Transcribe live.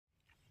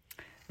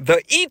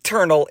the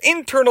eternal,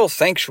 internal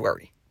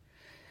sanctuary.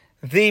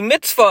 The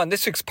mitzvah in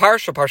this week's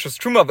parsha, Parshas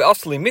Truma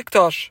V'Aseh Li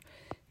Mikdash,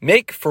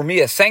 make for me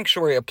a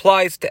sanctuary,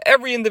 applies to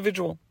every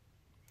individual.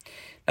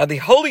 Now the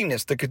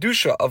holiness, the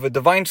kedusha of a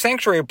divine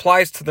sanctuary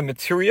applies to the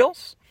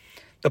materials,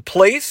 the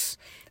place,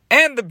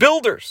 and the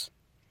builders.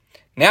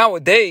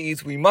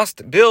 Nowadays, we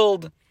must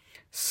build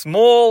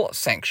small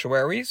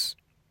sanctuaries,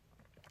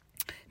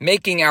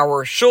 making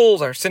our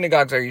shuls, our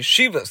synagogues, our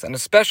yeshivas, and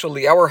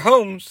especially our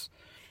homes,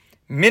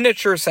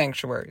 miniature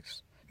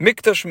sanctuaries,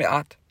 mikdash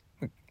me'at.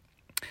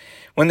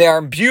 When they are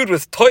imbued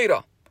with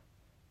Torah,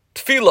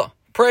 tefillah,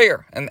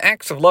 prayer, and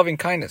acts of loving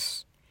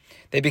kindness,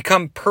 they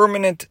become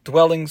permanent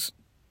dwellings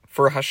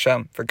for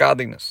Hashem, for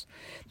godliness.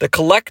 The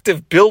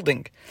collective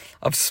building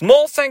of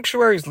small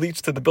sanctuaries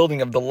leads to the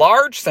building of the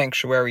large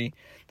sanctuary,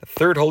 the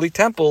third holy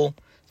temple,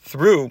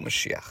 through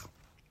Mashiach.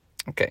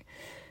 Okay.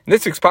 In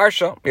this week's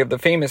parsha, we have the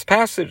famous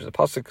passage. The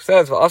pasuk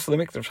says, "V'aseh li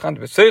mikdash v'shchanti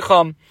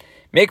b'seicham,"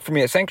 make for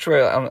me a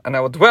sanctuary, and I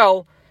will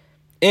dwell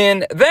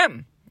in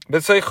them,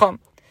 b'seicham.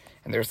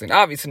 And there's an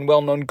obvious and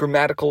well-known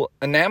grammatical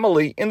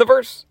anomaly in the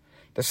verse.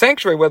 The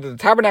sanctuary, whether the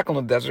tabernacle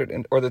in the desert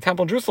or the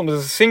temple in Jerusalem,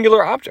 is a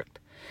singular object.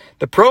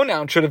 The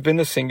pronoun should have been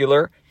the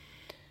singular,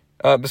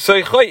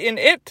 b'seichai, in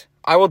it.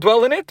 I will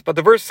dwell in it. But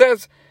the verse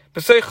says,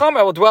 b'seicham,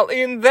 I will dwell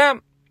in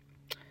them.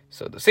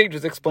 So the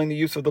sages explain the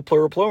use of the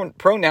plural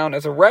pronoun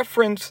as a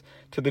reference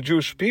to the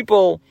Jewish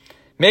people.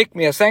 Make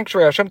me a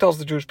sanctuary, Hashem tells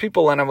the Jewish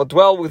people, and I will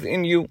dwell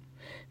within you.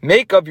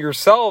 Make of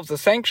yourselves a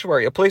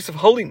sanctuary, a place of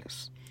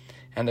holiness.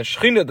 And the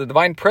Shekhinah, the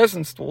divine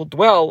presence, will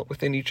dwell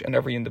within each and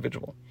every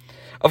individual.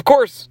 Of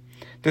course,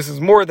 this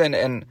is more than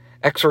an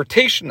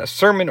exhortation, a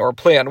sermon, or a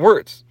play on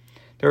words.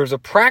 There is a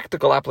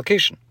practical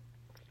application.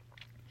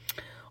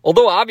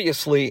 Although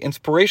obviously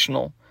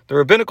inspirational, the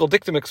rabbinical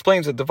dictum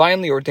explains a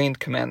divinely ordained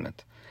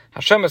commandment.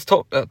 Hashem has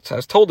told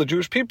the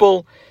Jewish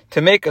people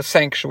to make a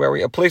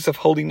sanctuary, a place of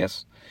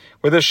holiness,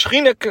 where the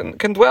Shekhinah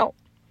can dwell.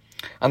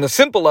 On the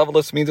simple level,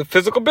 this means a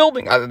physical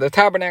building, either the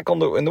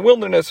tabernacle in the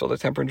wilderness or the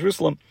temple in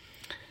Jerusalem.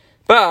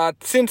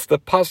 But since the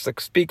pasuk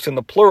speaks in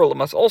the plural, it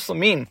must also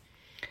mean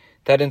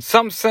that in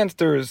some sense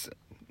there is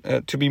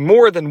to be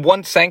more than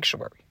one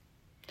sanctuary.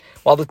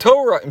 While the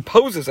Torah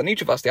imposes on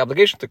each of us the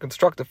obligation to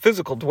construct a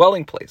physical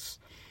dwelling place,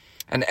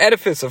 an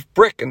edifice of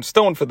brick and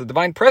stone for the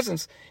divine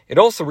presence, it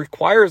also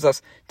requires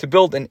us to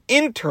build an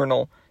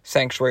internal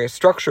sanctuary, a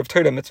structure of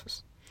Torah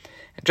mitzvahs.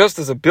 And just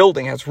as a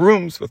building has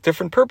rooms with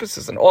different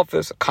purposes, an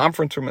office, a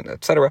conference room,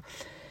 etc.,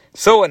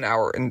 so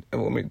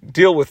when we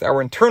deal with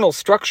our internal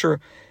structure,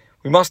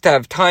 we must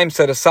have time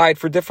set aside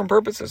for different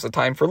purposes, a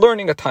time for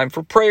learning, a time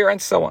for prayer,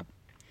 and so on.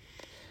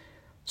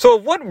 So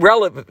of what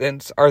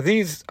relevance are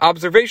these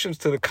observations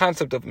to the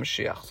concept of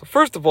Mashiach? So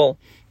first of all,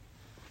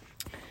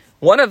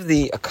 one of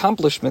the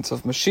accomplishments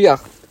of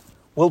Mashiach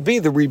will be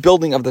the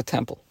rebuilding of the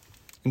temple.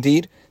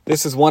 Indeed,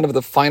 this is one of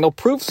the final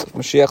proofs of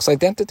Mashiach's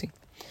identity.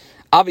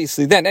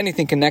 Obviously, then,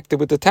 anything connected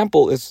with the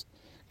temple is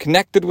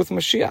connected with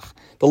Mashiach.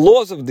 The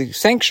laws of the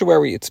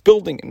sanctuary, its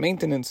building and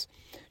maintenance,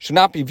 should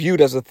not be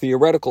viewed as a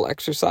theoretical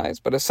exercise,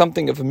 but as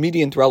something of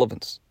immediate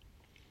relevance.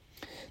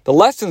 The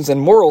lessons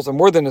and morals are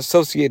more than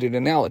associated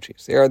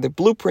analogies. They are the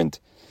blueprint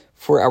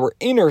for our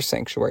inner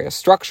sanctuary, a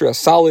structure as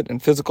solid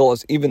and physical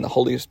as even the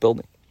holiest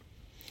building.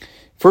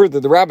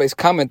 Further, the rabbis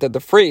comment that the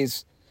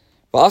phrase,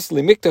 "V'aseh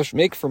li mikdash,"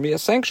 make for me a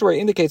sanctuary,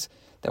 indicates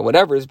that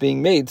whatever is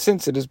being made,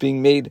 since it is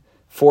being made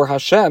for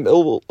Hashem, it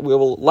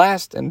will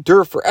last and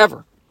endure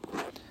forever.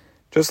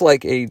 Just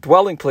like a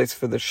dwelling place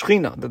for the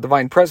Shekhinah, the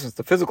divine presence,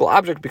 the physical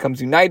object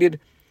becomes united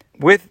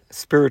with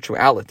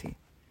spirituality.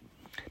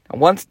 Now,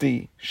 once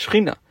the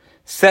Shekhinah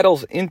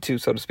settles into,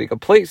 so to speak, a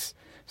place,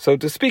 so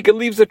to speak, it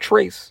leaves a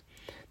trace.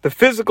 The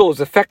physical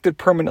is affected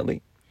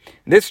permanently.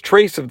 This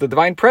trace of the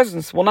divine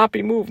presence will not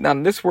be moved, not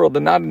in this world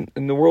and not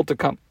in the world to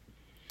come.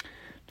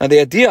 Now, the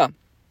idea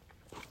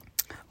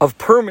of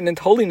permanent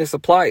holiness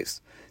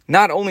applies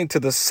not only to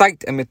the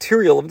site and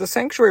material of the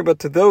sanctuary, but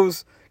to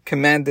those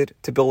commanded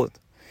to build it.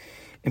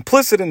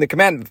 Implicit in the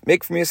command,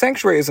 make for me a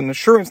sanctuary, is an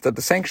assurance that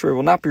the sanctuary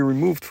will not be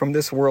removed from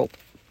this world.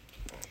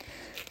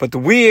 But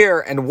where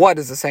and what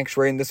is the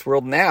sanctuary in this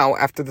world now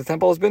after the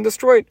temple has been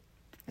destroyed?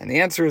 And the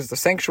answer is the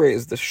sanctuary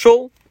is the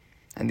shul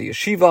and the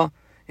yeshiva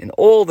in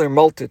all their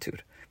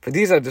multitude. For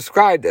these are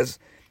described as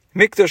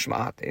mikdash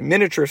ma'at, a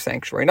miniature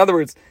sanctuary. In other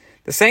words,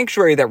 the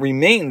sanctuary that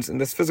remains in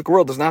this physical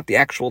world is not the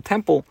actual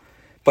temple,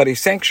 but a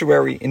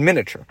sanctuary in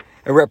miniature,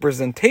 a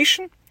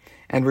representation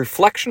and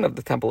reflection of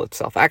the temple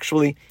itself.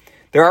 Actually,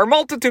 there are a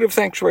multitude of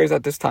sanctuaries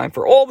at this time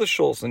for all the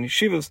shuls and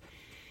yeshivas.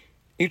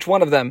 Each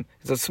one of them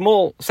is a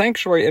small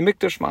sanctuary, a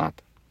mikdash ma'at.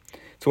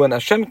 So when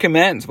Hashem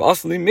commands,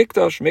 "V'aseh li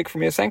mikdash," make for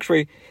me a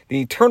sanctuary,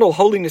 the eternal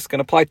holiness can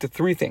apply to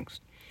three things.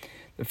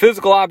 The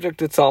physical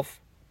object itself,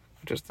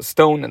 which is the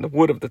stone and the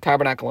wood of the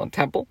tabernacle and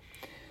temple,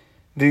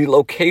 the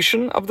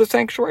location of the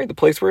sanctuary, the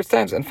place where it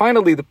stands, and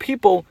finally the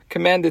people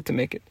commanded to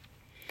make it.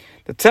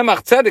 The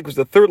Tzemach Tzedek, was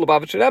the third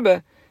Lubavitcher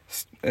Rebbe,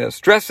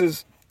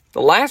 stresses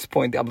the last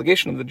point, the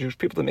obligation of the Jewish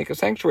people to make a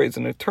sanctuary, is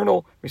an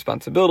eternal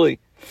responsibility.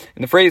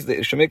 In the phrase that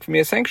it should make for me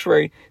a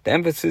sanctuary, the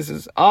emphasis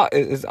is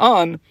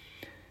on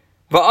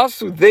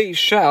Va'asu, they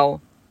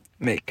shall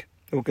make.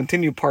 We'll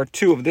continue part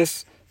 2 of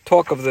this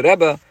talk of the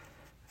Rebbe,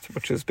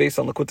 which is based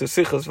on Likutei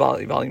Sichos,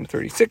 volume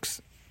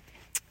 36.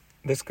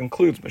 This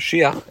concludes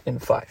Mashiach in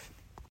 5.